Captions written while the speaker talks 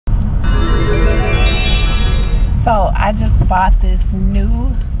So I just bought this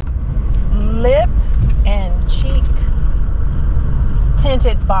new lip and cheek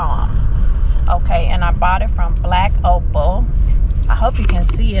tinted balm. Okay, and I bought it from Black Opal. I hope you can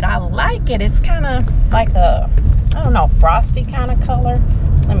see it. I like it. It's kind of like a, I don't know, frosty kind of color.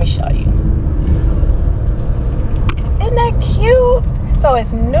 Let me show you. Isn't that cute? So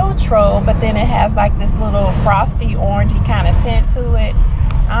it's neutral, but then it has like this little frosty orangey kind of tint to it.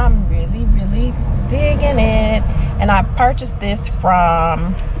 I'm really digging it. And I purchased this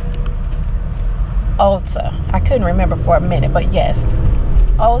from Ulta. I couldn't remember for a minute, but yes,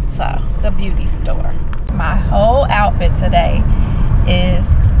 Ulta, the beauty store. My whole outfit today is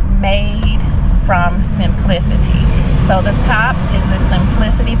made from simplicity. So the top is a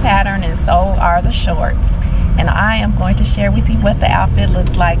simplicity pattern and so are the shorts. And I am going to share with you what the outfit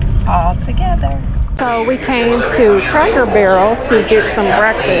looks like all together. So we came to Cracker Barrel to get some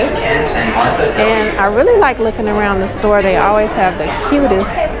breakfast, and I really like looking around the store. They always have the cutest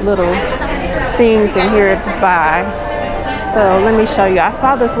little things in here to buy. So let me show you. I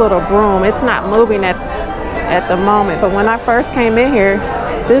saw this little broom. It's not moving at the moment, but when I first came in here,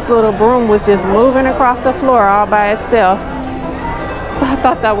 this little broom was just moving across the floor all by itself. So I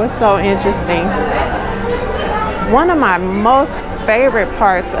thought that was so interesting. One of my most favorite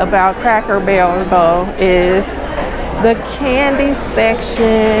parts about Cracker Barrel though is the candy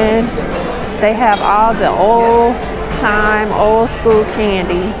section. They have all the old school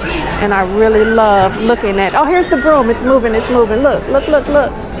candy, and I really love looking at, oh, here's the broom. It's moving. Look.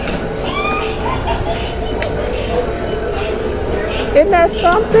 Isn't that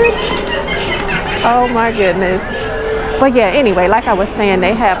something? Oh my goodness. But yeah, anyway, like I was saying,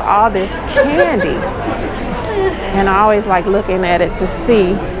 they have all this candy, and I always like looking at it to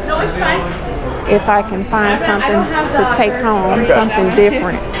see if I can find something to take home, something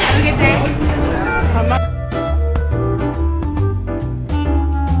different. Have a good day.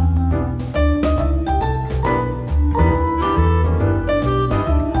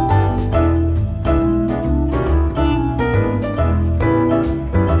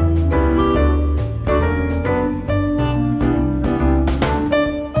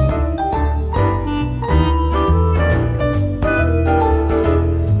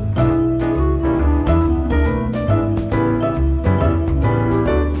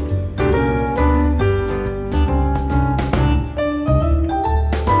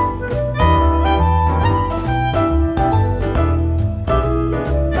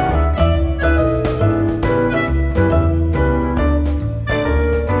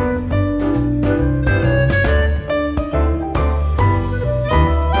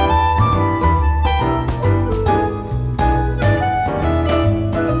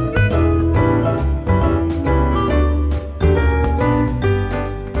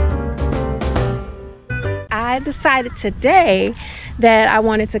 I decided today that I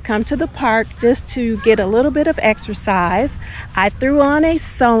wanted to come to the park just to get a little bit of exercise. I threw on a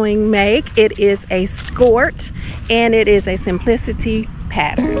sewing make. It is a skort and it is a simplicity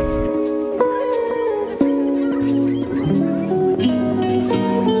pattern.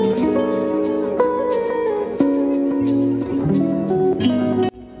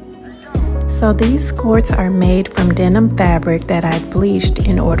 So these skirts are made from denim fabric that I bleached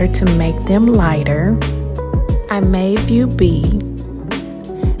in order to make them lighter. I made view B.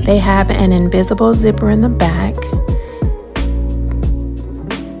 They have an invisible zipper in the back.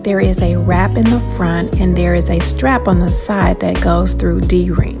 There is a wrap in the front, and there is a strap on the side that goes through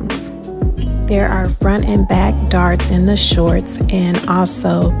D-rings. There are front and back darts in the shorts and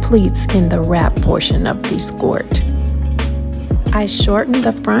also pleats in the wrap portion of the skirt. I shortened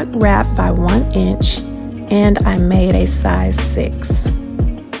the front wrap by 1 inch and I made a size 6.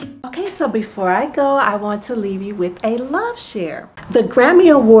 Okay, so before I go, I want to leave you with a love share. The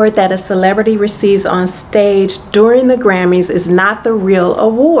Grammy Award that a celebrity receives on stage during the Grammys is not the real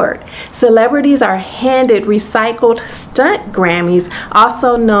award. Celebrities are handed recycled stunt Grammys,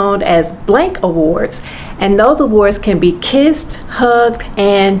 also known as blank awards, and those awards can be kissed, hugged,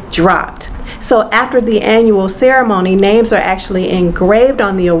 and dropped. So after the annual ceremony, names are actually engraved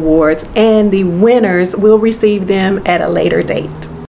on the awards and the winners will receive them at a later date.